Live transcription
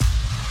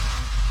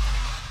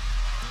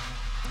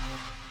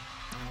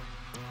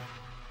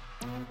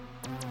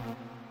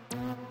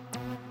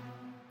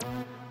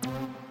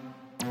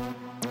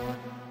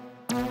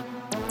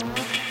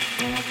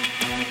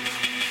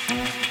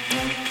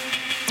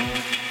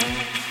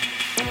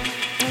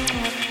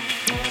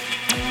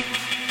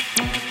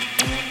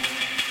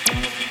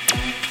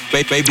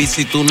Baby,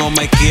 si tú no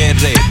me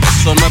quieres,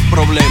 eso no es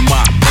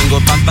problema. Tengo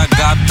tantas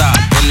gatas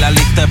en la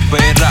lista de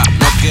espera.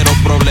 No quiero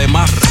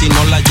problemas, si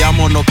no la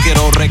llamo no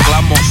quiero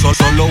reclamos.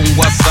 Solo un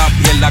WhatsApp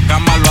y en la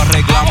cama lo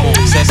arreglamos.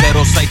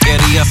 C06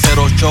 quería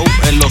cero show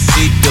en los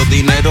sitios.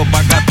 Dinero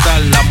pa'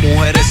 gastar, las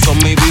mujeres son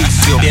mi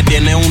vicio.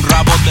 Tiene un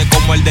rabote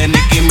como el de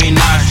Nicki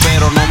Minaj,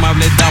 pero no me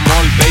hables de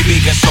amor,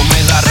 baby, que eso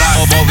me da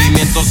raro.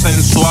 Movimientos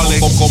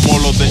sensuales o como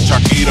los de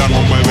Shakira.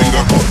 No me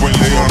vengas con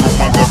pelea, no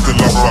me gastes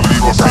la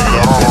saliva. Si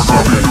la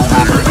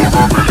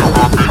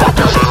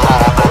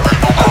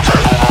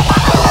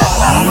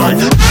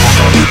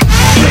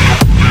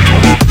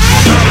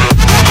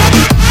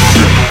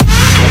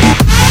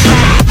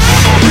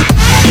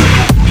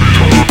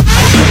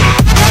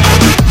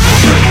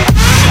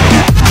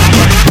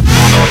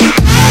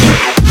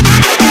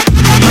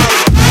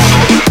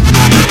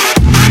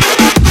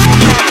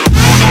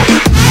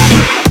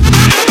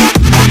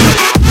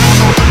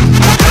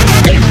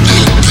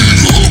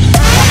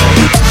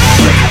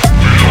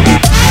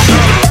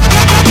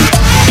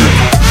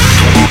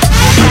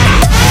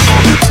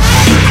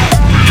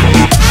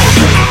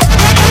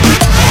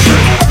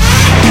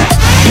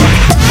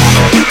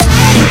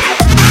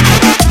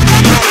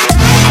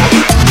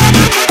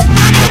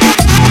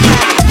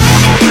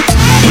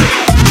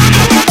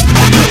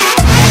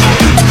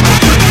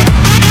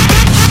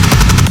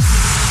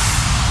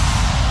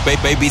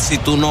Baby, si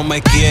tú no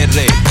me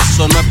quieres,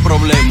 eso no es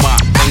problema.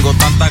 Tengo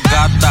tantas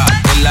gatas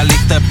en la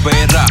lista de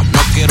espera. No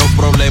quiero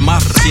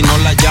problemas, si no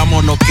la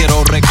llamo no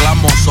quiero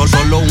reclamos.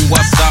 Solo un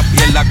WhatsApp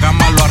y en la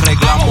cama lo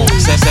arreglamos.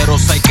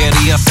 C06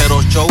 quería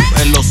cero show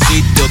en los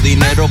sitios.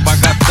 Dinero pa'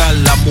 gastar,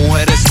 las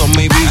mujeres son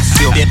mi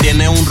vicio.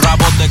 Tiene un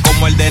rabote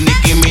como el de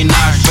Nicki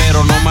Minaj,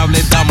 pero no me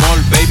hables de amor,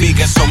 baby,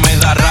 que eso me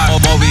da raro.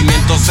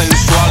 Movimientos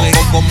sensuales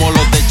o como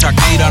los de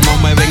Shakira. No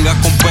me vengas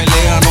con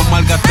pelea, no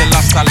malgastes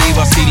la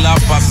saliva. Si la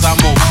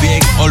pasamos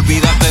bien,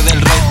 olvídate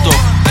del resto.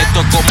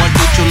 Esto es como el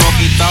dicho, uno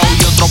quitado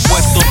y otro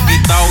puesto,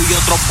 quitado y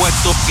otro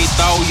puesto,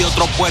 quitado y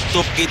otro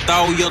puesto,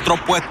 quitado y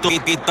otro puesto,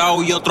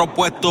 quitado y otro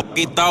puesto,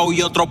 quitado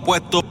y otro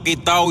puesto,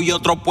 quitado y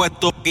otro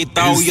puesto,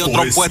 quitado y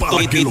otro puesto,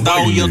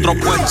 quitado y otro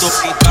puesto,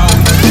 quitado,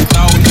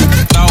 quitado,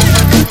 quitado,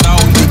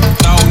 quitado,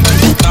 quitado,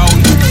 quitado,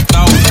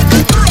 quitado,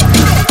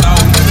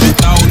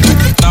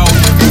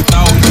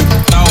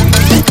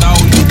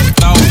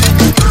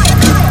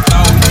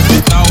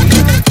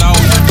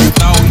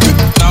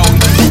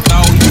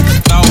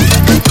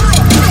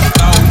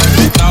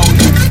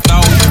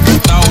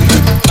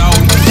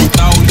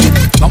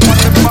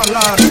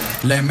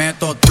 le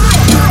meto